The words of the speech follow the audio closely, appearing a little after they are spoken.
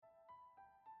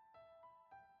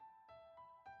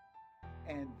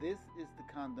And this is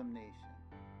the condemnation,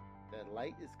 that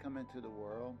light is come into the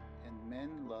world, and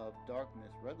men love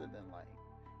darkness rather than light,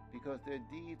 because their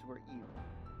deeds were evil.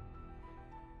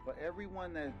 For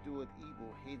everyone that doeth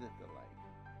evil hateth the light,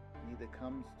 neither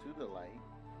comes to the light,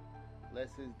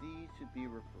 lest his deeds should be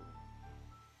reproved.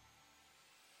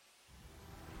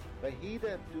 But he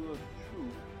that doeth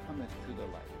truth cometh to the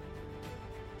light,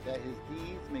 that his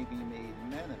deeds may be made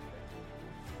manifest,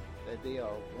 that they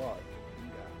are wrought in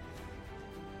God.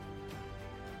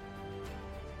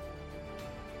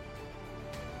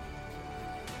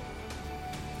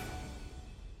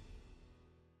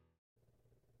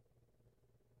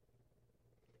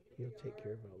 He'll take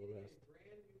care of all the rest.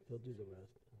 He'll do the rest.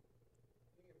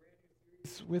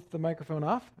 With the microphone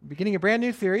off, beginning a brand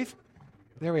new series.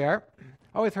 There we are.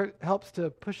 Always helps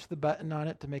to push the button on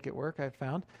it to make it work, I've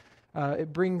found.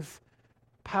 It brings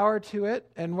power to it,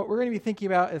 and what we're going to be thinking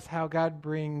about is how God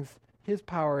brings his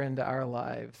power into our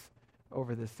lives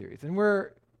over this series. And we're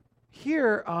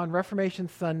here on Reformation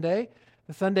Sunday,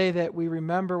 the Sunday that we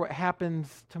remember what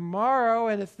happens tomorrow,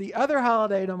 and it's the other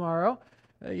holiday tomorrow.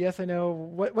 Yes, I know.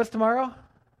 What's tomorrow?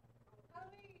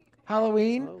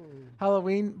 Halloween.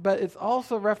 Halloween, but it's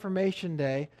also Reformation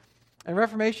Day. And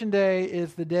Reformation Day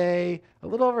is the day, a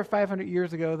little over 500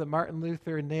 years ago, that Martin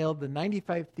Luther nailed the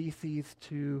 95 Theses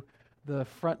to the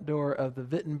front door of the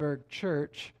Wittenberg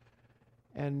Church,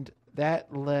 and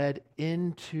that led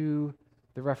into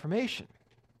the Reformation.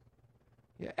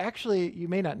 Yeah, actually, you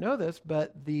may not know this,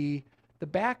 but the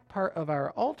back part of our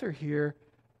altar here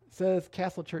says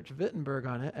Castle Church Wittenberg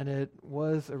on it, and it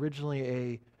was originally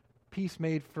a piece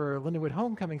made for Lindenwood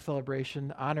Homecoming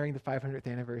celebration honoring the 500th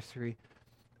anniversary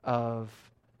of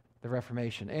the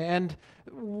Reformation. And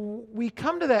we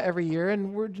come to that every year,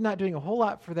 and we're not doing a whole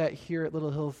lot for that here at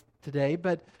Little Hills today,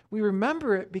 but we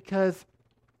remember it because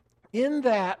in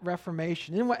that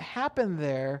Reformation, in what happened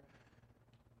there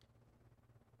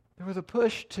was a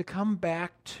push to come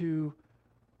back to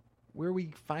where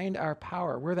we find our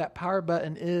power, where that power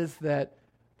button is that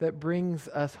brings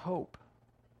us hope.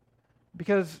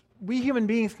 Because we human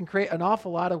beings can create an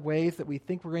awful lot of ways that we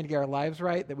think we're going to get our lives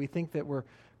right, that we think that we're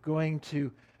going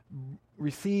to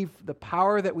receive the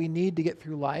power that we need to get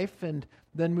through life and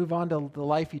then move on to the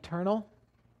life eternal.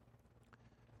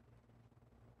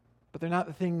 But they're not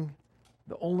the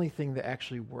only thing that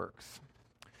actually works.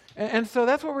 And so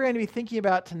that's what we're going to be thinking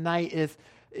about tonight is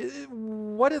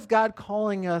what is God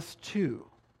calling us to?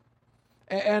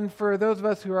 And for those of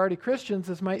us who are already Christians,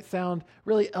 this might sound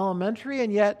really elementary,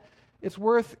 and yet it's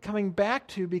worth coming back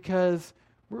to because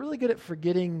we're really good at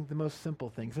forgetting the most simple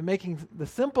things and making the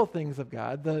simple things of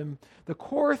God, the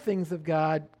core things of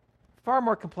God, far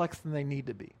more complex than they need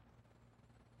to be.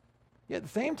 Yet at the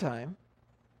same time,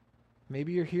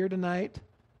 maybe you're here tonight,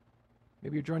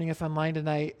 maybe you're joining us online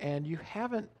tonight, and you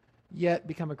haven't yet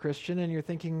become a Christian, and you're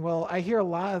thinking, well, I hear a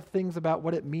lot of things about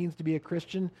what it means to be a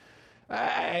Christian.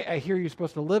 I hear you're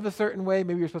supposed to live a certain way.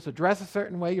 Maybe you're supposed to dress a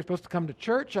certain way. You're supposed to come to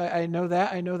church. I know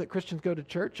that. I know that Christians go to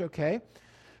church. Okay.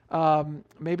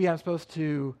 Maybe I'm supposed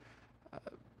to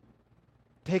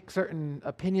take certain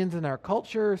opinions in our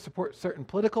culture, support certain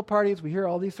political parties. We hear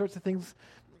all these sorts of things.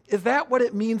 Is that what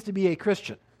it means to be a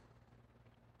Christian?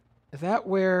 Is that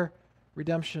where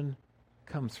redemption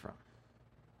comes from?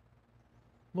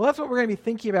 Well, that's what we're going to be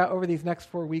thinking about over these next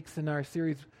 4 weeks in our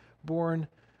series, Born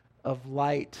of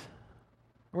Light.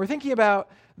 We're thinking about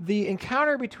the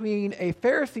encounter between a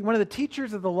Pharisee, one of the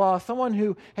teachers of the law, someone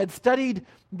who had studied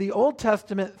the Old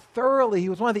Testament thoroughly. He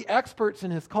was one of the experts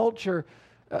in his culture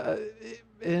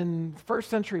in first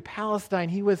century Palestine.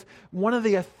 He was one of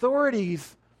the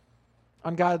authorities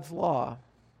on God's law.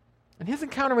 And his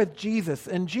encounter with Jesus,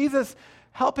 and Jesus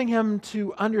helping him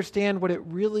to understand what it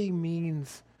really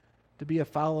means to be a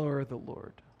follower of the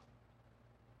Lord.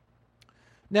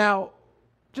 Now,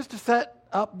 just to set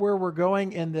up where we're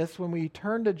going in this, when we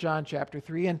turn to John chapter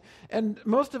 3, and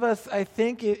most of us, I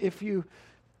think, if you've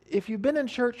been in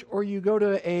church or you go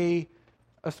to a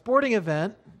sporting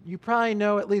event, you probably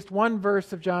know at least one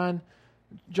verse of John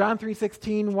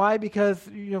 3:16. Why? Because,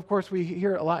 of course, we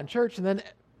hear it a lot in church, and then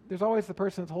there's always the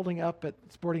person that's holding up at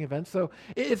sporting events. So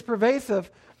it's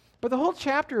pervasive. But the whole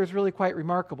chapter is really quite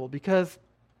remarkable because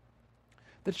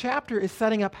the chapter is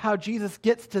setting up how Jesus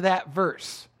gets to that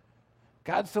verse.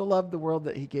 God so loved the world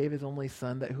that he gave his only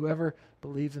son, that whoever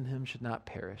believes in him should not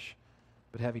perish,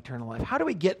 but have eternal life. How do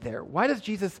we get there? Why does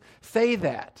Jesus say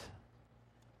that?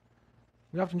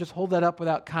 We often just hold that up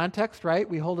without context, right?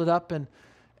 We hold it up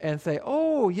and say,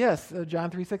 oh, yes, John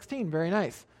 3:16, very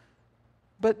nice.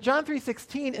 But John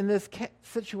 3:16 in this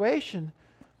situation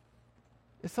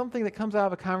is something that comes out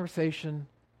of a conversation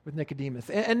with Nicodemus.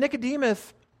 And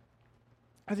Nicodemus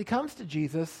as he comes to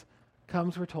Jesus,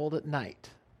 comes, we're told, at night.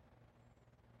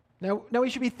 Now we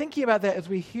should be thinking about that as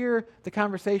we hear the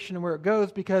conversation and where it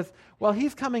goes, because while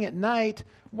he's coming at night,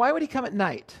 why would he come at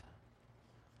night?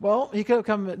 Well, he could have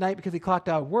come at night because he clocked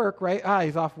out of work, right?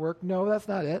 He's off work. No, that's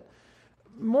not it.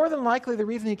 More than likely, the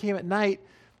reason he came at night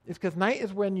is because night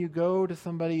is when you go to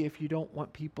somebody if you don't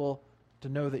want people to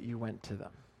know that you went to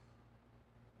them.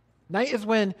 Night is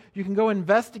when you can go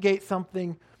investigate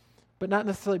something, but not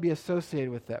necessarily be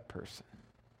associated with that person.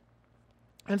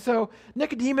 And so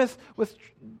Nicodemus was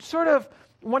sort of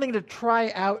wanting to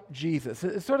try out Jesus.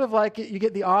 It's sort of like you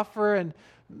get the offer, and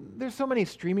there's so many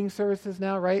streaming services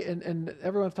now, right? And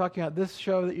everyone's talking about this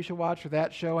show that you should watch or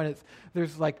that show, and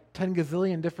there's like 10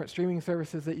 gazillion different streaming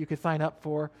services that you could sign up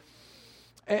for.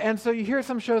 And so you hear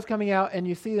some shows coming out, and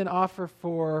you see an offer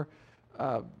for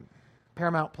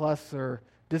Paramount Plus or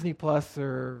Disney Plus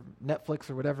or Netflix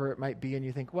or whatever it might be, and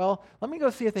you think, well, let me go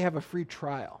see if they have a free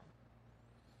trial.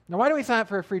 Now, why do we sign up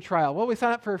for a free trial? Well, we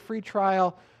sign up for a free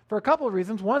trial for a couple of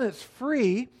reasons. One, it's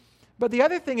free, but the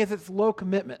other thing is it's low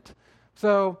commitment.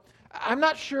 So I'm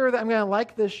not sure that I'm going to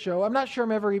like this show. I'm not sure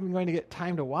I'm ever even going to get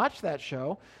time to watch that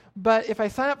show. But if I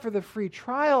sign up for the free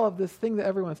trial of this thing that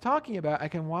everyone's talking about, I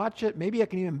can watch it. Maybe I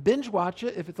can even binge watch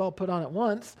it if it's all put on at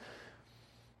once.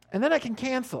 And then I can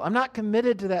cancel. I'm not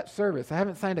committed to that service. I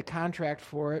haven't signed a contract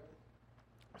for it.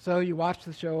 So you watch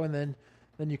the show and then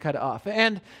you cut it off.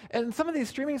 And some of these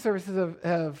streaming services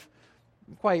have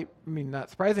quite, not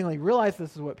surprisingly, realized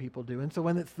this is what people do. And so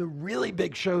when it's the really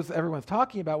big shows that everyone's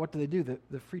talking about, what do?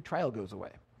 The free trial goes away.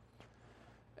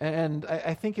 And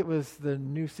I think it was the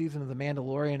new season of The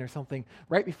Mandalorian or something.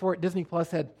 Right before it, Disney Plus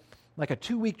had like a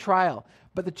 2-week trial.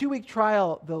 But the 2-week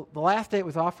trial, the last day it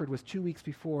was offered was 2 weeks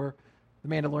before The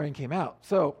Mandalorian came out.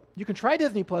 So you can try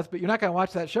Disney Plus, but you're not going to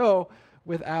watch that show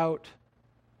without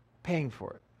paying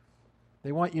for it.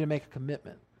 They want you to make a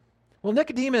commitment. Well,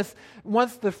 Nicodemus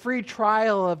wants the free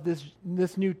trial of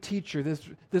this new teacher,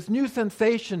 this new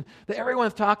sensation that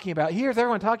everyone's talking about. He hears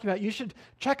everyone talking about. You should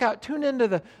tune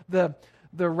into the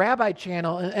Rabbi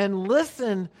channel and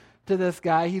listen to this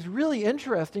guy. He's really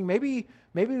interesting. Maybe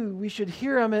we should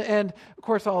hear him. And of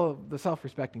course, all of the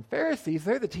self-respecting Pharisees,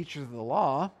 they're the teachers of the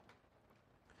law.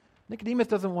 Nicodemus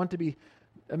doesn't want to be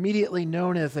immediately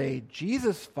known as a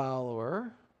Jesus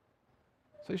follower.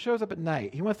 So he shows up at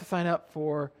night. He wants to sign up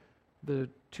for the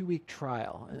 2-week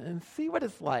trial and see what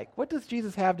it's like. What does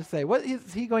Jesus have to say? What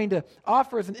is he going to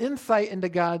offer as an insight into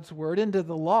God's word, into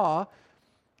the law,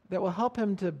 that will help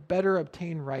him to better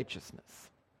obtain righteousness?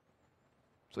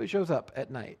 So he shows up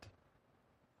at night.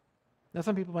 Now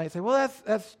some people might say, well,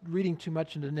 that's reading too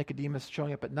much into Nicodemus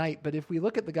showing up at night. But if we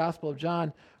look at the Gospel of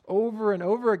John, over and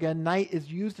over again, night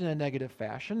is used in a negative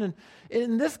fashion. And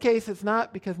in this case, it's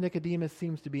not because Nicodemus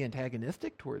seems to be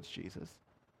antagonistic towards Jesus.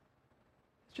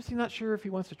 It's just he's not sure if he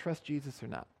wants to trust Jesus or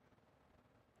not.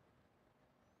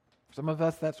 For some of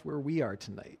us, that's where we are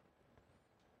tonight.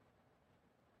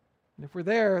 And if we're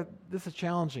there, this is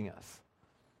challenging us.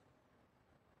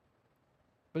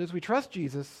 But as we trust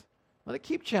Jesus, let it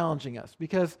keep challenging us,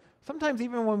 because sometimes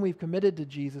even when we've committed to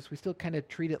Jesus, we still kind of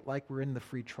treat it like we're in the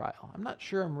free trial. I'm not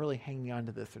sure I'm really hanging on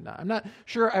to this or not. I'm not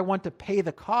sure I want to pay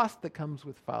the cost that comes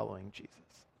with following Jesus.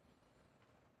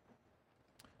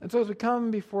 And so as we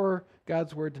come before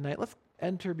God's word tonight, let's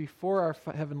enter before our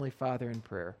Heavenly Father in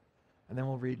prayer, and then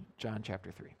we'll read John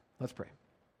chapter 3. Let's pray.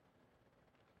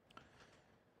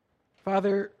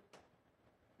 Father,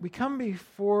 we come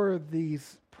before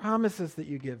these promises that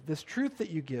you give, this truth that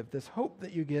you give, this hope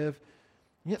that you give,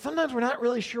 and yet sometimes we're not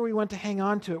really sure we want to hang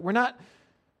on to it. We're not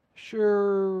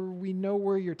sure we know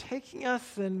where you're taking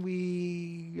us, and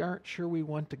we aren't sure we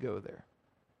want to go there.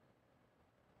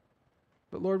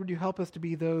 But Lord, would you help us to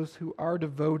be those who are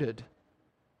devoted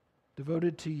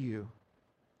to you?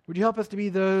 Would you help us to be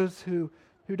those who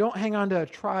don't hang on to a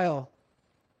trial,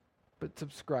 but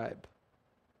subscribe?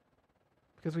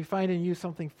 Because we find in you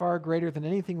something far greater than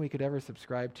anything we could ever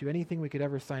subscribe to, anything we could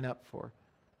ever sign up for.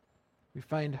 We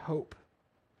find hope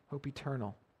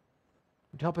eternal.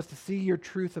 Would you help us to see your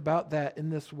truth about that in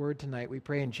this word tonight? We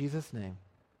pray in Jesus' name.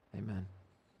 Amen.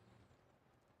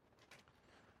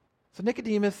 So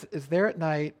Nicodemus is there at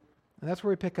night, and that's where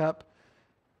we pick up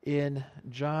in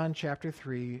John chapter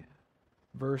 3,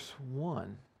 verse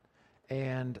 1.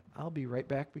 And I'll be right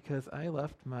back because I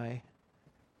left my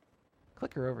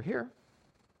clicker over here.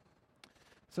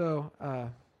 So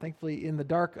thankfully in the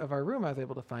dark of our room I was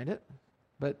able to find it,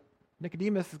 but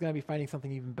Nicodemus is going to be finding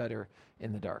something even better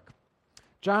in the dark.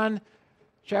 John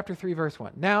chapter 3, verse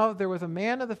 1. Now there was a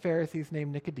man of the Pharisees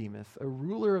named Nicodemus, a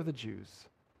ruler of the Jews.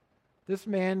 This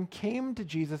man came to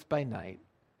Jesus by night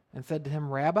and said to him,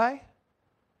 Rabbi,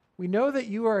 we know that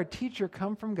you are a teacher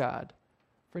come from God,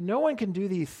 for no one can do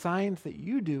these signs that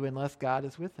you do unless God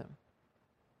is with him."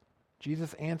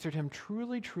 Jesus answered him,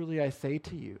 "Truly, truly, I say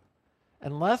to you,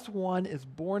 unless one is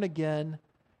born again,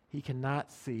 he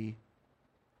cannot see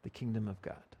the kingdom of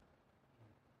God."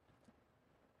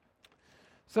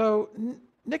 So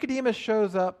Nicodemus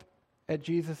shows up at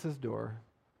Jesus' door,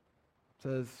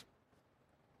 says,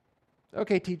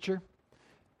 "Okay, teacher,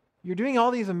 you're doing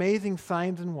all these amazing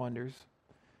signs and wonders."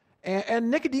 And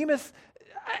Nicodemus,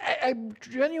 I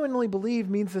genuinely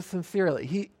believe, means this sincerely.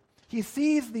 He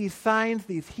sees these signs,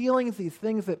 these healings, these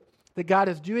things that God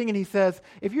is doing, and he says,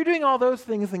 if you're doing all those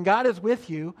things, then God is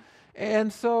with you.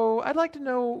 And so I'd like to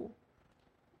know,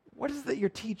 what is it that you're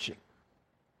teaching?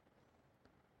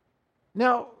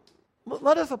 Now,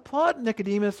 let us applaud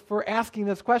Nicodemus for asking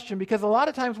this question, because a lot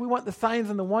of times we want the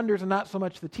signs and the wonders and not so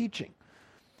much the teaching.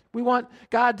 We want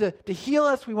God to heal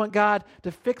us. We want God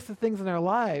to fix the things in our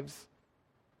lives.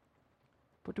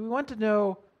 But do we want to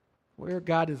know where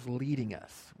God is leading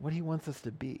us, what he wants us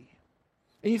to be?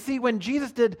 And you see, when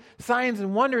Jesus did signs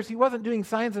and wonders, he wasn't doing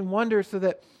signs and wonders so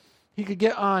that he could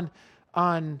get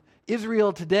on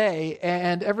Israel today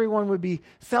and everyone would be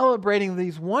celebrating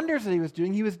these wonders that he was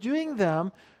doing. He was doing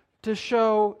them to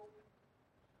show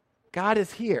God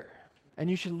is here, and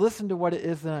you should listen to what it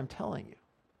is that I'm telling you.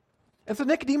 And so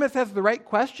Nicodemus has the right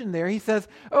question there. He says,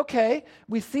 okay,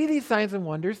 we see these signs and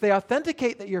wonders. They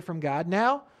authenticate that you're from God.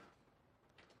 Now,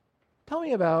 tell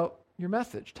me about your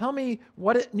message. Tell me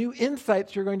what new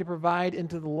insights you're going to provide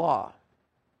into the law.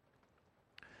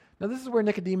 Now, this is where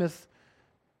Nicodemus,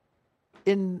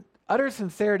 in utter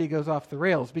sincerity, goes off the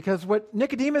rails, because what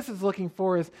Nicodemus is looking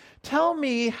for is, tell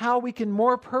me how we can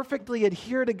more perfectly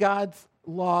adhere to God's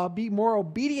law, be more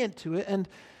obedient to it,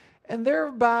 and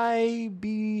thereby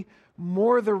be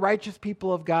more the righteous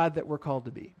people of God that we're called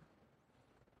to be.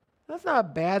 That's not a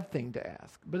bad thing to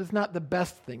ask, but it's not the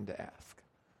best thing to ask.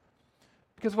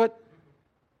 Because what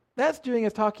that's doing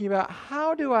is talking about,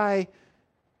 how do I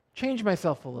change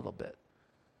myself a little bit?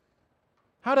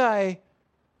 How do I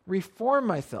reform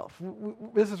myself?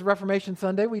 This is Reformation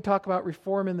Sunday. We talk about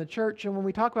reform in the church. And when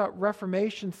we talk about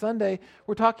Reformation Sunday,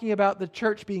 we're talking about the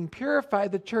church being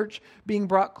purified, the church being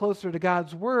brought closer to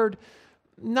God's word,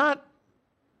 not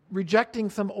rejecting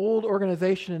some old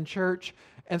organization in church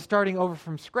and starting over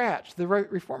from scratch. The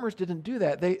reformers didn't do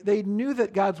that. They knew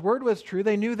that God's word was true.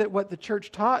 They knew that what the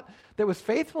church taught that was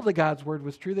faithful to God's word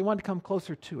was true. They wanted to come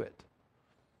closer to it.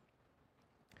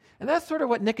 And that's sort of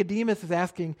what Nicodemus is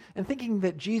asking and thinking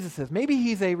that Jesus is. Maybe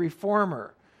he's a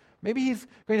reformer. Maybe he's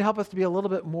going to help us to be a little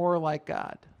bit more like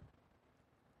God.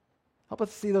 Help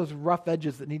us see those rough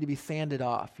edges that need to be sanded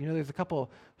off. You know, there's a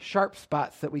couple sharp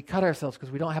spots that we cut ourselves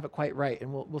because we don't have it quite right,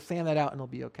 and we'll sand that out and it'll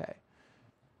be okay.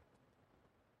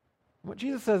 What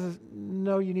Jesus says is,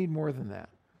 no, you need more than that.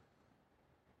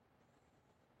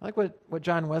 I like what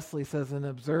John Wesley says in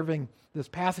observing this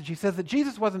passage. He says that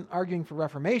Jesus wasn't arguing for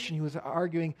reformation. He was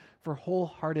arguing for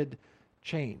wholehearted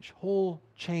change, whole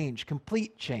change,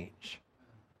 complete change.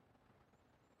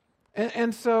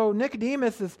 And so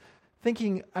Nicodemus is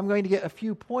thinking, I'm going to get a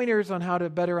few pointers on how to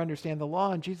better understand the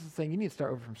law, and Jesus is saying, you need to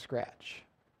start over from scratch.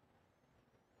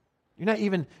 You're not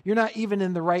even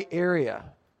in the right area.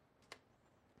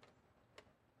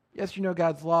 Yes, you know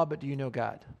God's law, but do you know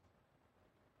God?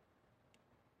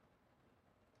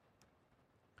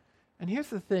 And here's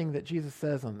the thing that Jesus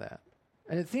says on that.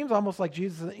 And it seems almost like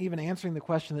Jesus isn't even answering the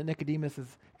question that Nicodemus is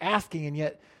asking, and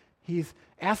yet he's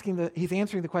answering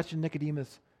the question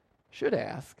Nicodemus should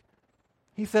ask.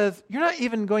 He says, you're not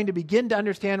even going to begin to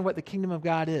understand what the kingdom of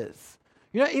God is.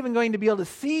 You're not even going to be able to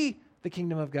see the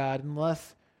kingdom of God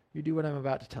unless you do what I'm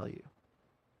about to tell you.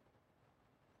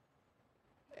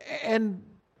 And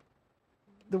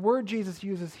the word Jesus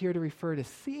uses here to refer to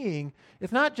seeing,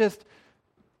 it's not just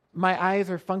my eyes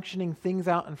are functioning things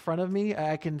out in front of me.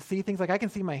 I can see things, like I can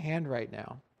see my hand right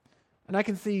now. And I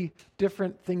can see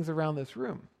different things around this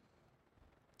room.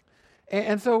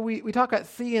 And so we talk about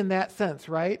see in that sense,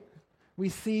 right? We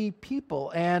see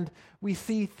people and we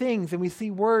see things and we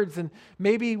see words, and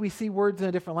maybe we see words in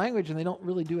a different language and they don't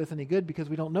really do us any good because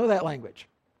we don't know that language.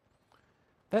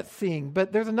 That's seeing.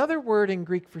 But there's another word in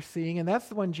Greek for seeing, and that's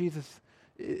the one Jesus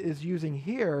is using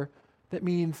here, that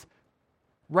means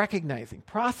recognizing,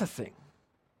 processing.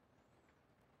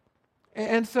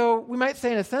 And so we might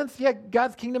say in a sense, yeah,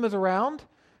 God's kingdom is around.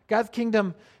 God's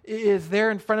kingdom is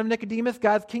there in front of Nicodemus.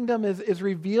 God's kingdom is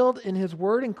revealed in his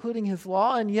word, including his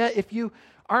law. And yet, if you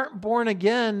aren't born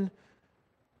again,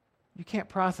 you can't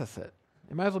process it.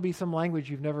 It might as well be some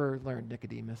language you've never learned,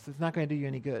 Nicodemus. It's not going to do you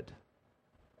any good.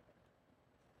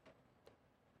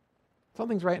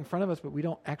 Something's right in front of us, but we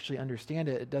don't actually understand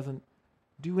it. It doesn't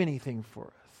do anything for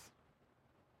us.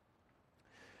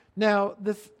 Now,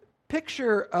 this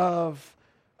picture of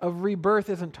rebirth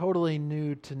isn't totally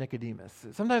new to Nicodemus.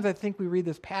 Sometimes I think we read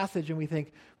this passage and we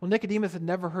think, well, Nicodemus had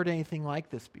never heard anything like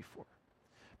this before.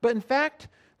 But in fact,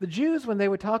 the Jews, when they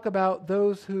would talk about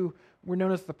those who were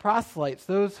known as the proselytes,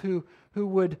 those who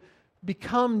would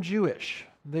become Jewish,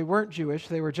 they weren't Jewish,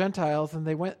 they were Gentiles, and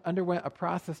they underwent a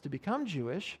process to become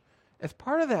Jewish. As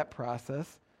part of that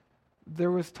process,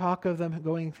 there was talk of them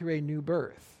going through a new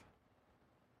birth.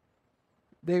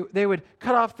 They would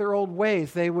cut off their old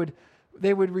ways. They would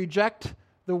reject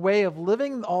the way of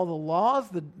living, all the laws,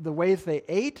 the ways they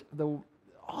ate,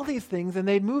 all these things, and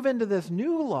they'd move into this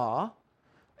new law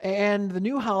and the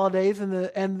new holidays and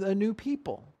the new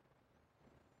people.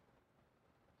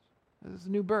 This is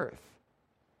a new birth.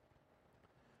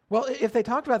 Well, if they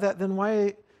talked about that, then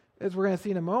why, as we're going to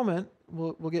see in a moment,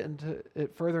 we'll get into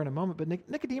it further in a moment, but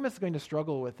Nicodemus is going to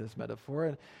struggle with this metaphor.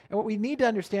 And what we need to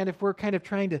understand, if we're kind of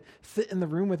trying to sit in the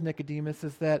room with Nicodemus,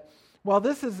 is that while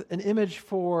this is an image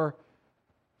for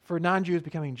non-Jews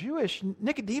becoming Jewish,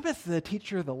 Nicodemus is a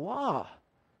teacher of the law.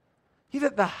 He's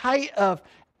at the height of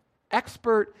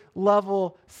expert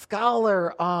level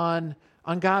scholar on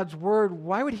God's word.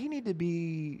 Why would he need to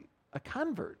be a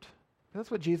convert?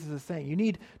 That's what Jesus is saying. You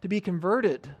need to be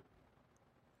converted.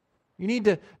 You need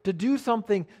to do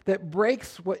something that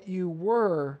breaks what you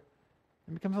were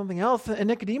and become something else. And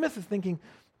Nicodemus is thinking,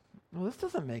 well, this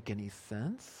doesn't make any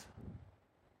sense.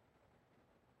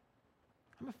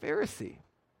 I'm a Pharisee.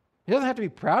 He doesn't have to be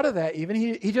proud of that even.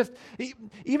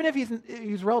 Even if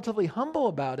he's relatively humble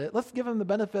about it, let's give him the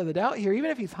benefit of the doubt here. Even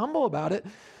if he's humble about it,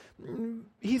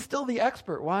 he's still the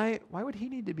expert. Why would he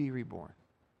need to be reborn?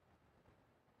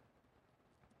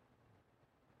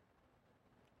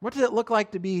 What did it look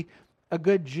like to be a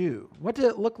good Jew? What did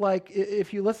it look like,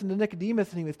 if you listen to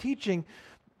Nicodemus and he was teaching,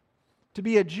 to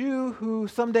be a Jew who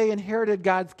someday inherited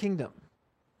God's kingdom?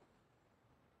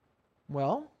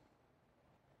 Well,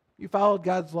 you followed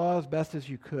God's law as best as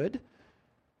you could.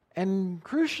 And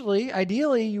crucially,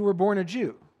 ideally, you were born a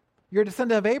Jew. You're a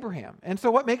descendant of Abraham. And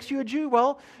so what makes you a Jew?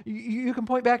 Well, you can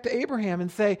point back to Abraham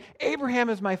and say, Abraham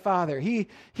is my father. He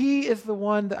is the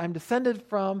one that I'm descended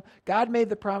from. God made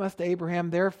the promise to Abraham,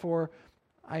 therefore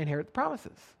I inherit the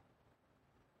promises.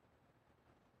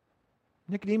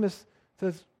 Nicodemus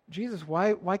says, Jesus,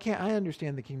 why can't I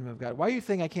understand the kingdom of God? Why are you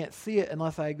saying I can't see it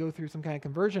unless I go through some kind of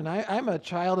conversion? I'm a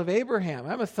child of Abraham.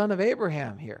 I'm a son of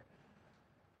Abraham here.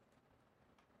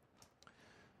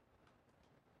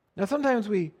 Now sometimes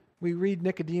we read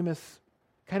Nicodemus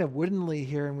kind of woodenly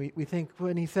here, and we think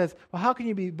when he says, well, how can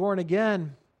you be born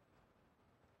again?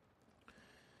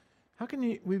 How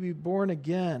can we be born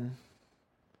again?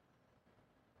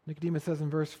 Nicodemus says in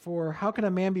verse 4, how can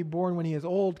a man be born when he is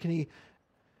old? Can he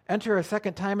enter a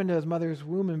second time into his mother's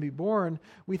womb and be born?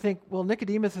 We think, well,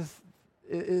 Nicodemus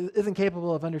isn't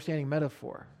capable of understanding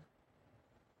metaphor.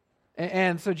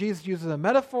 And so Jesus uses a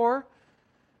metaphor,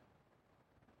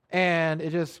 and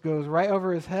it just goes right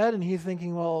over his head, and he's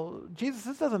thinking, well, Jesus,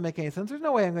 this doesn't make any sense. There's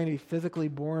no way I'm going to be physically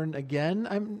born again.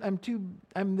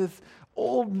 I'm this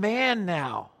old man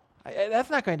now.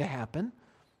 That's not going to happen.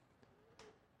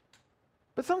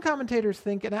 But some commentators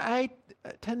think, and I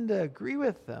tend to agree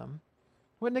with them,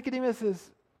 what Nicodemus is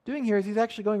doing here is he's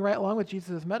actually going right along with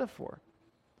Jesus' metaphor.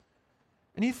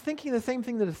 And he's thinking the same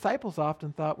thing the disciples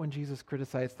often thought when Jesus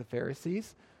criticized the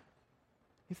Pharisees.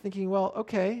 He's thinking, well,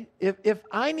 okay, if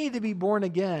I need to be born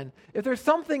again, if there's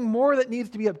something more that needs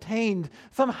to be obtained,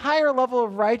 some higher level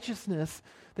of righteousness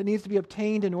that needs to be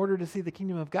obtained in order to see the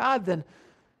kingdom of God, then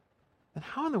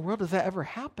how in the world does that ever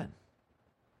happen?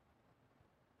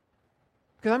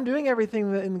 Because I'm doing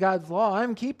everything in God's law.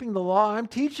 I'm keeping the law. I'm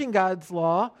teaching God's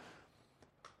law.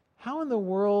 How in the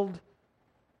world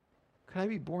could I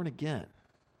be born again?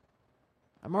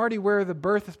 I'm already where the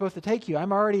birth is supposed to take you.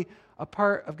 I'm already a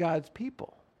part of God's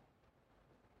people.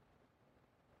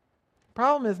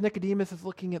 Problem is, Nicodemus is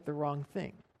looking at the wrong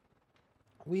thing.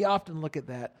 We often look at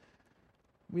that.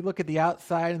 We look at the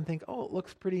outside and think, oh, it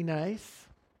looks pretty nice.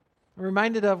 I'm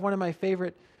reminded of one of my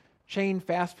favorite chain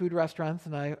fast food restaurants,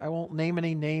 and I won't name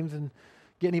any names and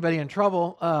get anybody in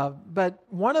trouble, but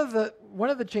one of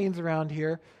the chains around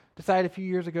here decided a few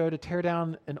years ago to tear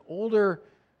down an older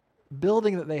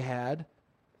building that they had.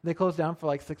 They closed down for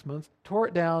like 6 months, tore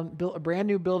it down, built a brand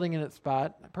new building in its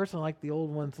spot. I personally like the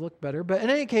old ones look better. But in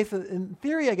any case, in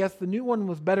theory, I guess the new one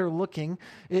was better looking.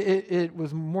 It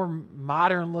was more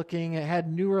modern looking. It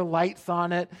had newer lights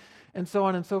on it, and so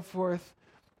on and so forth.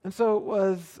 And so it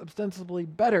was ostensibly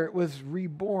better. It was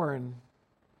reborn.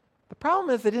 The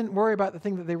problem is they didn't worry about the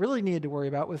thing that they really needed to worry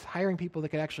about, was hiring people that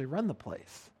could actually run the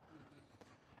place.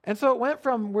 And so it went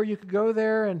from where you could go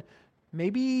there and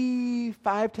maybe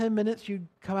 5-10 minutes you'd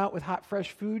come out with hot,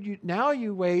 fresh food. Now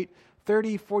you wait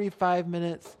 30, 45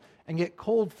 minutes and get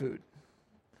cold food.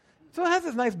 So it has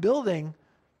this nice building,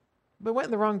 but went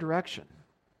in the wrong direction.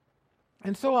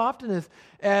 And so often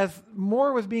as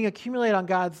more was being accumulated on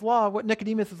God's law, what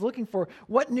Nicodemus is looking for,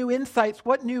 what new insights,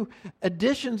 what new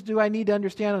additions do I need to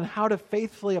understand on how to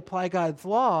faithfully apply God's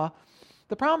law?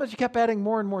 The problem is you kept adding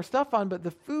more and more stuff on, but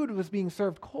the food was being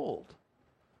served cold.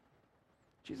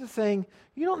 Jesus is saying,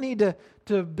 you don't need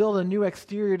to build a new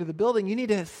exterior to the building. You need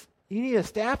a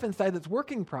staff inside that's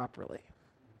working properly.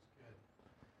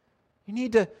 You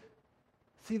need to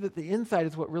see that the inside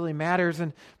is what really matters.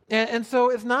 And so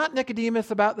it's not,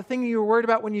 Nicodemus, about the thing you were worried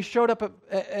about when you showed up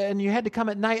and you had to come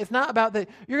at night. It's not about that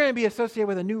you're going to be associated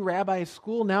with a new rabbi's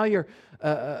school. Now you're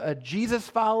a Jesus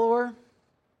follower.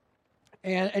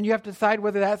 And you have to decide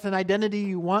whether that's an identity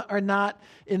you want or not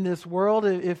in this world,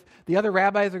 if the other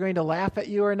rabbis are going to laugh at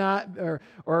you or not,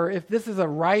 or if this is a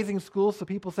rising school, so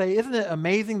people say, isn't it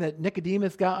amazing that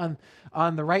Nicodemus got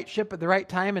on the right ship at the right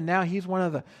time, and now he's one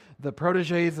of the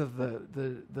proteges of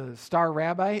the star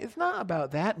rabbi? It's not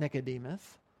about that, Nicodemus.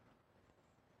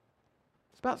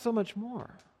 It's about so much more.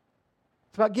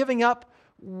 It's about giving up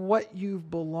what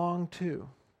you've belonged to.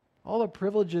 All the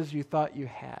privileges you thought you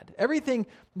had. Everything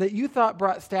that you thought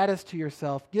brought status to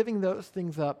yourself, giving those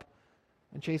things up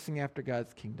and chasing after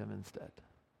God's kingdom instead.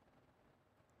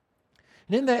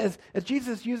 And in that, as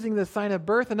Jesus using the sign of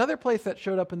birth, another place that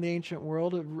showed up in the ancient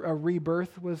world, a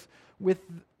rebirth, was with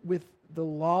the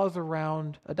laws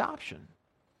around adoption.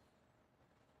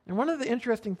 And one of the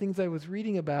interesting things I was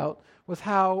reading about was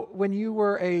how when you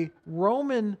were a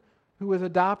Roman who was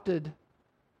adopted,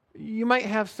 you might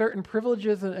have certain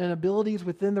privileges and abilities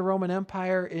within the Roman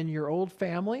Empire in your old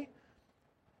family.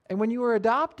 And when you were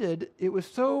adopted, it was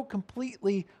so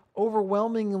completely,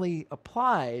 overwhelmingly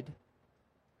applied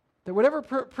that whatever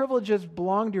privileges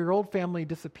belonged to your old family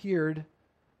disappeared,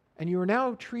 and you were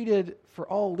now treated for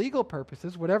all legal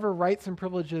purposes, whatever rights and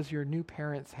privileges your new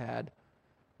parents had,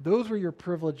 those were your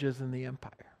privileges in the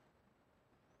empire.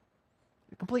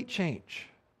 A complete change.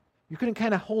 You couldn't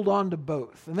kind of hold on to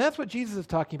both. And that's what Jesus is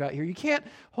talking about here. You can't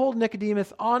hold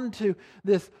Nicodemus on to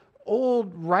this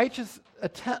old righteous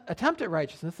attempt at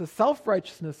righteousness, the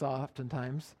self-righteousness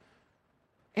oftentimes,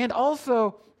 and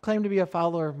also claim to be a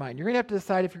follower of mine. You're going to have to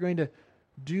decide if you're going to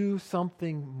do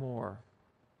something more.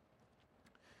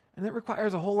 And that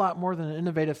requires a whole lot more than an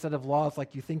innovative set of laws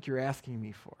like you think you're asking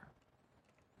me for.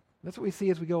 That's what we see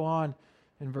as we go on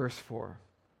in verse 4.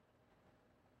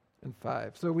 And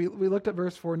 5. So we looked at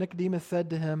verse 4. Nicodemus said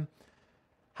to him,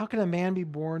 how can a man be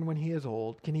born when he is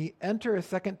old? Can he enter a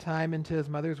second time into his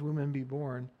mother's womb and be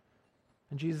born?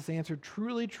 And Jesus answered,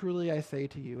 truly, truly, I say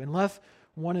to you, unless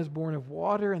one is born of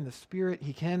water and the Spirit,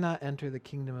 he cannot enter the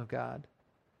kingdom of God.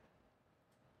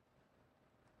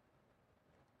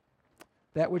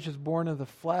 That which is born of the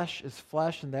flesh is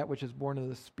flesh, and that which is born of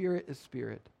the Spirit is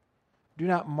spirit. Do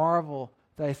not marvel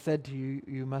that I said to you,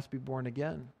 you must be born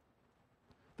again.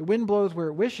 The wind blows where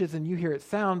it wishes, and you hear its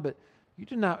sound, but you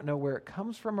do not know where it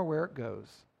comes from or where it goes.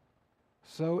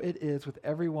 So it is with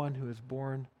everyone who is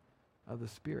born of the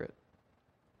Spirit.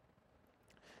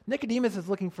 Nicodemus is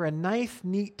looking for a nice,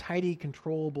 neat, tidy,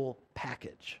 controllable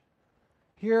package.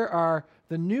 Here are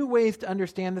the new ways to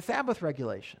understand the Sabbath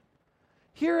regulation.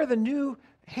 Here are the new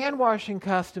hand-washing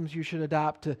customs you should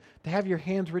adopt to have your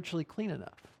hands ritually clean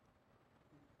enough.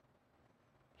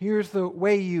 Here's the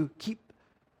way you keep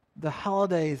the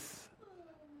holidays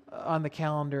on the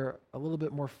calendar a little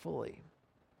bit more fully.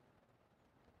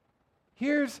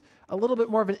 Here's a little bit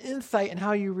more of an insight in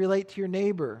how you relate to your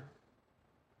neighbor.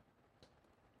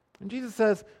 And Jesus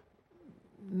says,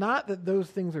 not that those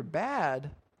things are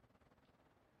bad,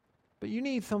 but you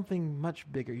need something much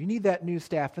bigger. You need that new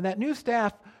staff. And that new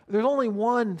staff, there's only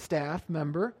one staff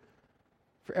member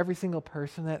for every single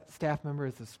person. That staff member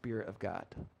is the Spirit of God.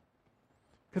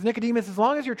 Because Nicodemus, as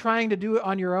long as you're trying to do it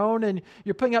on your own and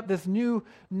you're putting up this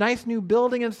nice new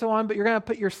building and so on, but you're going to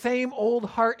put your same old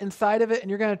heart inside of it and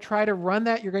you're going to try to run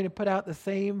that, you're going to put out the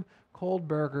same cold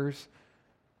burgers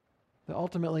that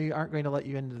ultimately aren't going to let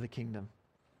you into the kingdom.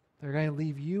 They're going to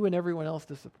leave you and everyone else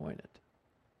disappointed.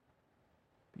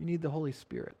 You need the Holy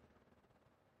Spirit.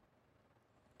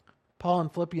 Paul in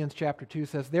Philippians chapter 2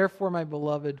 says, therefore, my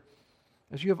beloved,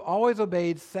 as you have always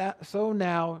obeyed, so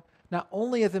now, not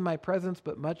only as in my presence,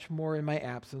 but much more in my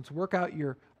absence, work out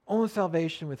your own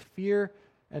salvation with fear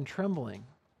and trembling.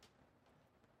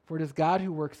 For it is God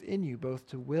who works in you, both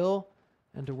to will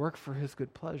and to work for his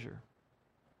good pleasure.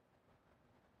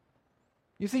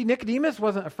 You see, Nicodemus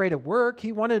wasn't afraid of work.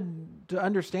 He wanted to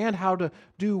understand how to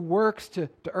do works to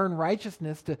earn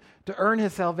righteousness, to earn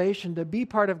his salvation, to be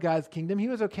part of God's kingdom. He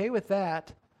was okay with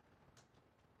that.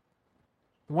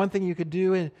 One thing you could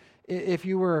do if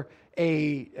you were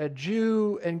a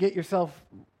Jew and get yourself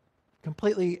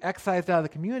completely excised out of the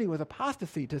community was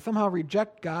apostasy, to somehow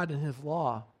reject God and his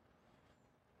law.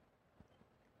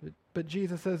 But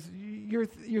Jesus says, you're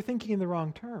thinking in the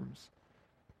wrong terms.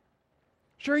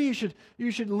 Sure, you should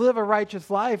live a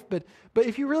righteous life, but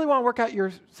if you really want to work out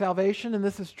your salvation, and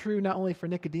this is true not only for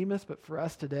Nicodemus, but for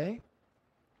us today,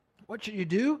 what should you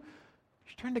do? You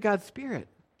should turn to God's Spirit,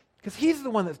 because he's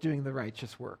the one that's doing the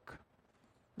righteous work,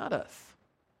 not us.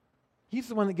 He's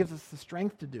the one that gives us the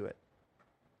strength to do it.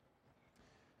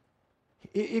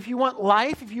 If you want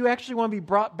life, if you actually want to be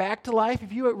brought back to life,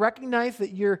 if you recognize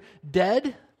that you're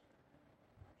dead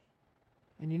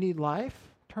and you need life,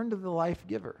 turn to the life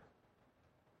giver.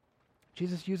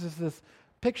 Jesus uses this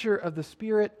picture of the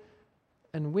Spirit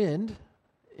and wind.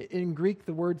 In Greek,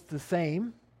 the word's the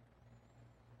same.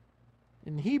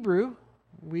 In Hebrew,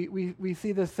 we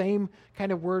see the same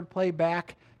kind of word play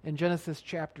back in Genesis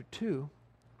chapter 2,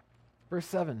 verse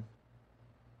 7.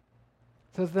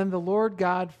 It says, "Then the Lord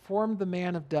God formed the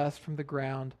man of dust from the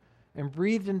ground and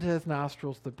breathed into his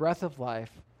nostrils the breath of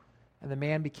life, and the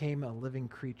man became a living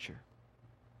creature."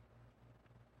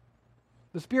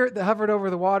 The Spirit that hovered over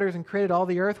the waters and created all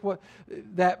the earth,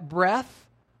 that breath,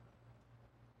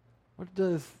 what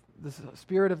does the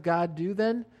Spirit of God do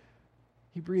then?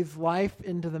 He breathes life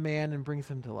into the man and brings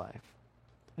him to life.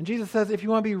 And Jesus says, if you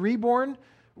want to be reborn,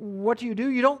 what do?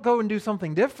 You don't go and do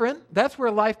something different. That's where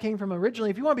life came from originally.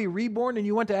 If you want to be reborn and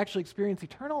you want to actually experience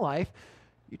eternal life,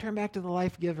 you turn back to the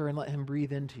life giver and let him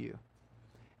breathe into you.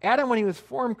 Adam, when he was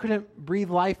formed, couldn't breathe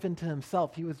life into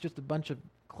himself. He was just a bunch of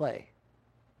clay.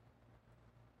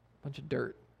 Bunch of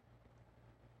dirt.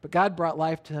 But God brought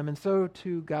life to him, and so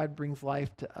too God brings life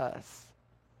to us.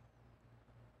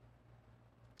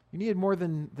 You needed more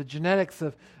than the genetics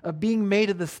of being made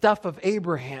of the stuff of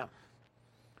Abraham.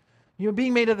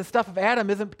 Being made of the stuff of Adam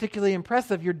isn't particularly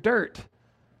impressive. You're dirt.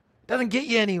 It doesn't get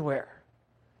you anywhere.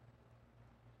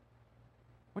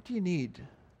 What do you need?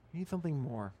 You need something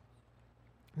more.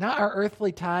 Not our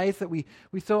earthly ties that we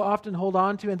so often hold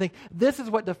on to and think, this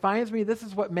is what defines me, this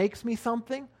is what makes me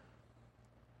something.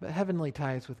 But heavenly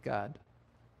ties with God.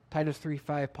 Titus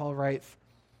 3:5, Paul writes,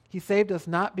 "He saved us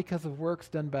not because of works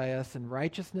done by us in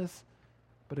righteousness,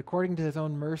 but according to his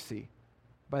own mercy,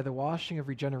 by the washing of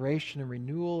regeneration and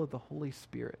renewal of the Holy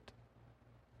Spirit."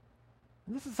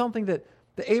 And this is something that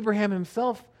Abraham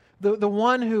himself, the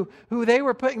one who they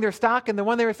were putting their stock in, the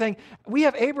one they were saying, we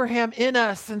have Abraham in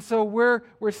us, and so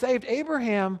we're saved.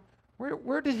 Abraham,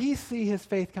 where did he see his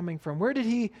faith coming from? Where did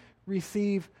he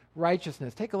receive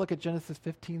righteousness? Take a look at Genesis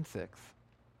 15:6.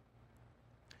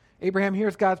 Abraham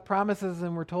hears God's promises,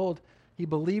 and we're told he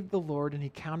believed the Lord and he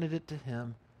counted it to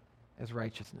him as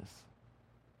righteousness.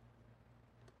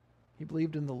 He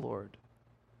believed in the Lord.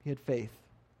 He had faith.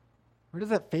 Where does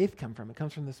that faith come from? It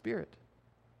comes from the Spirit.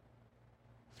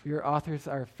 The Spirit authors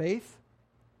our faith,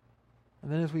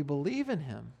 and then as we believe in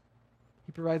him,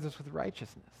 he provides us with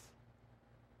righteousness.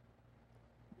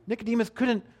 Nicodemus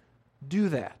couldn't do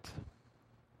that.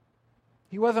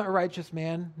 He wasn't a righteous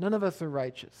man. None of us are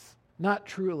righteous. Not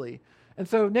truly. And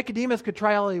so Nicodemus could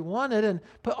try all he wanted and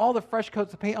put all the fresh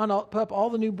coats of paint on, put up all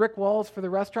the new brick walls for the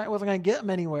restaurant. It wasn't going to get him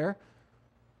anywhere.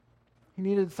 He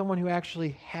needed someone who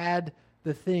actually had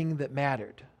the thing that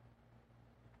mattered.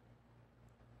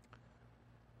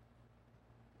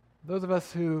 Those of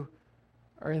us who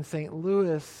are in St.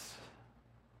 Louis,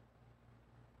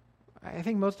 I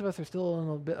think most of us are still in a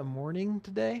little bit of mourning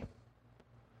today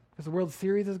because the World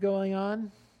Series is going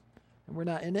on and we're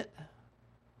not in it.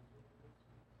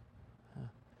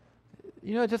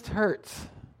 It just hurts.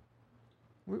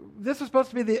 This was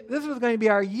going to be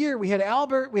our year. We had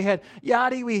Albert, we had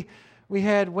Yachty, we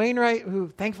had Wainwright, who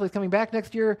thankfully is coming back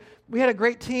next year. We had a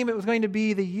great team. It was going to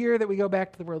be the year that we go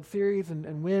back to the World Series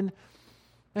and win.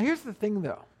 Now here's the thing,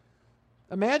 though.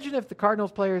 Imagine if the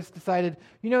Cardinals players decided,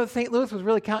 St. Louis was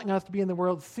really counting on us to be in the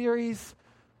World Series.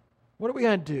 What are we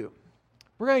going to do?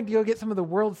 We're going to go get some of the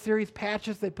World Series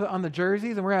patches they put on the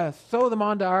jerseys, and we're going to sew them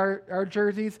onto our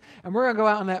jerseys, and we're going to go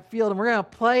out on that field, and we're going to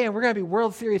play, and we're going to be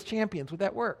World Series champions. Would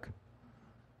that work?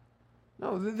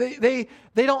 No, they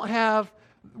don't have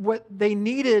what they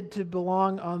needed to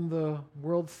belong on the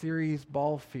World Series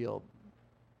ball field.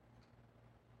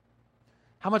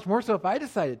 How much more so if I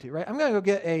decided to, right? I'm going to go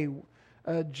get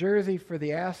a jersey for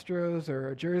the Astros or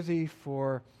a jersey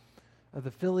for the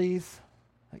Phillies.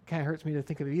 It kind of hurts me to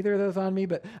think of either of those on me,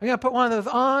 but I'm going to put one of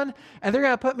those on, and they're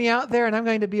going to put me out there, and I'm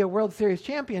going to be a World Series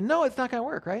champion. No, it's not going to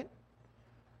work, right?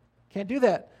 Can't do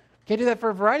that. Can't do that for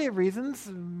a variety of reasons.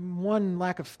 One,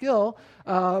 lack of skill,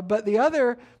 but the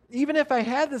other, even if I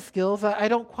had the skills, I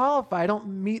don't qualify. I don't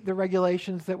meet the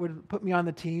regulations that would put me on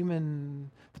the team, and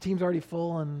the team's already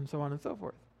full, and so on and so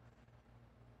forth.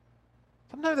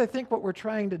 Sometimes I think what we're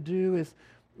trying to do is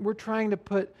we're trying to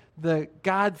put the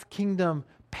God's kingdom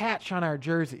patch on our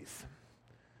jerseys.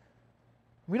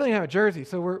 We don't even have a jersey,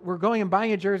 so we're going and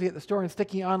buying a jersey at the store and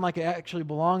sticking it on like it actually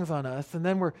belongs on us, and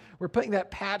then we're putting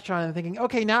that patch on and thinking,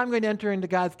 okay, now I'm going to enter into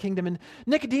God's kingdom. And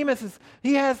Nicodemus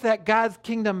he has that God's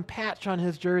kingdom patch on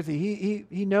his jersey.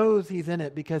 He knows he's in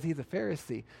it because he's a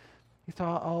Pharisee. He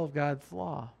saw all of God's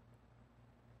law.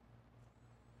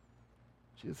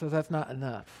 Jesus says that's not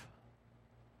enough.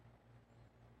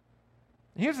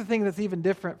 And here's the thing that's even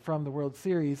different from the World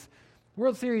Series.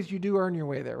 World Series, you do earn your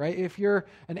way there, right? If you're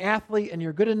an athlete and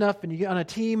you're good enough and you get on a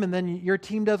team and then your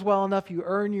team does well enough, you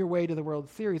earn your way to the World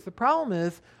Series. The problem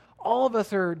is all of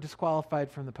us are disqualified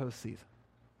from the postseason.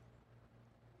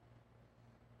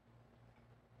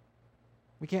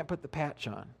 We can't put the patch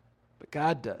on, but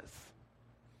God does.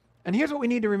 And here's what we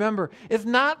need to remember. It's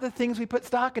not the things we put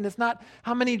stock in. It's not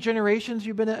how many generations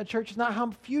you've been at a church. It's not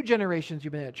how few generations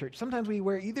you've been at a church. Sometimes we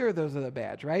wear either of those as a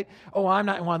badge, right? Oh, I'm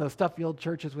not in one of those stuffy old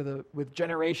churches with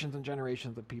generations and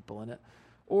generations of people in it.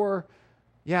 Or,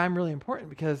 yeah, I'm really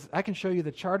important because I can show you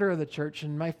the charter of the church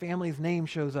and my family's name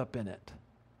shows up in it.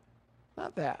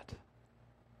 Not that.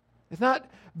 It's not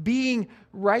being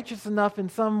righteous enough in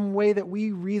some way that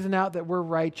we reason out that we're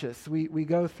righteous. We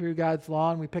go through God's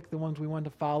law and we pick the ones we want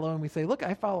to follow and we say, look,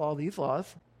 I follow all these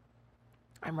laws.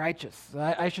 I'm righteous.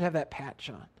 I should have that patch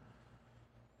on.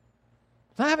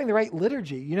 It's not having the right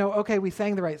liturgy. You know, okay, we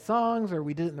sang the right songs or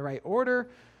we did it in the right order.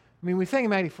 I mean, we sang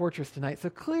Mighty Fortress tonight, so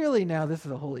clearly now this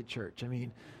is a holy church. I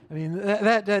mean,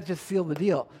 that just sealed the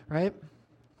deal, right?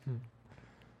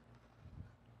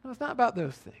 No, it's not about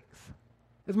those things.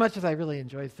 As much as I really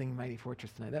enjoyed singing Mighty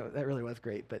Fortress tonight, that really was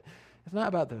great, but it's not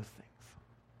about those things.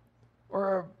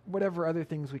 Or whatever other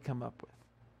things we come up with.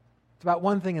 It's about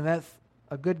one thing, and that's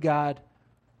a good God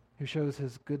who shows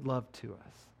his good love to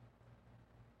us.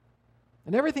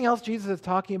 And everything else Jesus is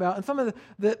talking about, and some of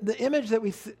the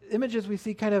images we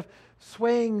see kind of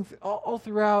swaying all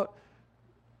throughout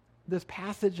this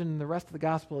passage and the rest of the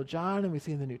Gospel of John, and we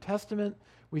see in the New Testament,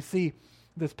 we see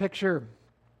this picture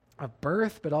of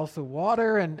birth, but also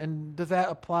water, and does that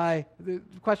apply? The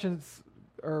questions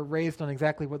are raised on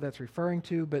exactly what that's referring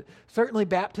to, but certainly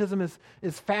baptism is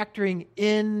factoring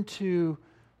into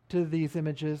these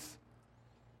images.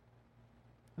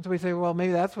 And so we say, well,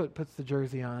 maybe that's what puts the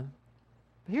jersey on.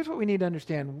 But here's what we need to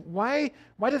understand. Why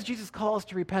does Jesus call us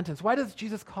to repentance? Why does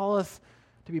Jesus call us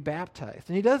to be baptized?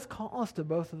 And he does call us to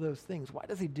both of those things. Why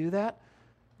does he do that?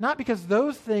 Not because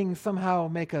those things somehow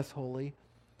make us holy,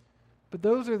 but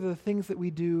those are the things that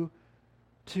we do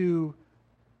to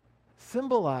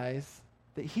symbolize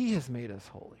that he has made us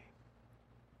holy.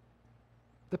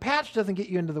 The patch doesn't get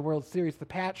you into the World Series. The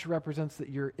patch represents that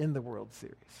you're in the World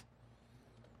Series.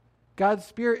 God's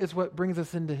Spirit is what brings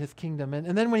us into his kingdom.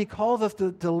 And then when he calls us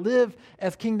to live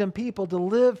as kingdom people, to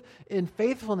live in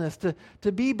faithfulness,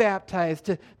 to be baptized,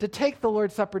 to take the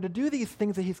Lord's Supper, to do these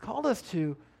things that he's called us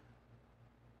to,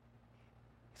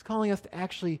 he's calling us to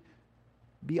actually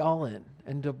be all in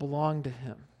and to belong to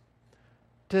him.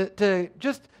 To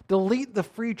just delete the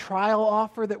free trial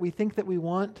offer that we think that we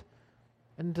want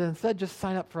and to instead just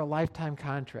sign up for a lifetime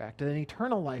contract, an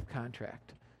eternal life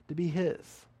contract, to be his.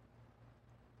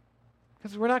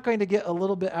 Because we're not going to get a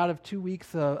little bit out of 2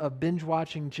 weeks of binge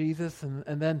watching Jesus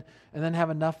and then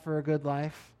have enough for a good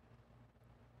life.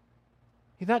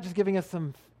 He's not just giving us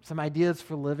some ideas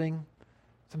for living,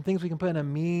 some things we can put in a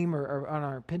meme or on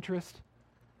our Pinterest.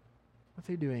 What's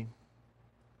he doing?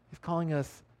 He's calling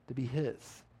us to be his.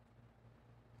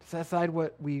 To set aside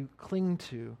what we cling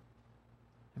to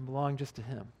and belong just to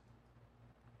him.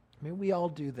 May we all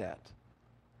do that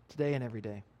today and every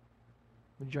day.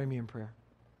 Would you join me in prayer?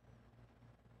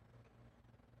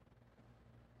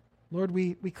 Lord,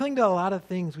 we cling to a lot of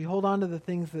things. We hold on to the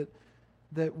things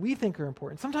that we think are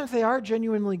important. Sometimes they are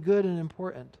genuinely good and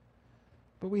important.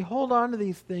 But we hold on to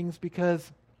these things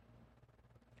because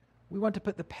we want to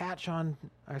put the patch on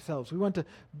ourselves. We want to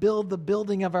build the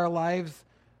building of our lives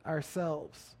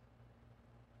ourselves.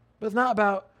 But it's not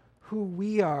about who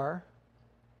we are,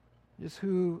 just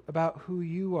about who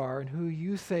you are and who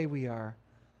you say we are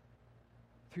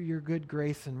through your good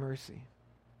grace and mercy.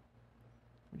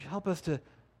 Would you help us to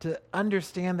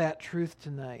understand that truth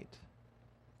tonight?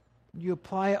 You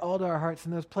apply it all to our hearts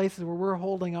in those places where we're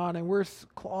holding on and we're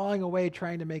clawing away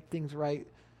trying to make things right.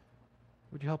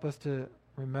 Would you help us to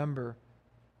remember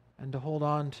and to hold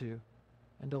on to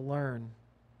and to learn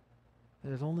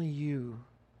that it's only you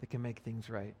that can make things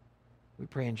right. We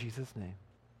pray in Jesus' name.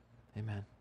 Amen.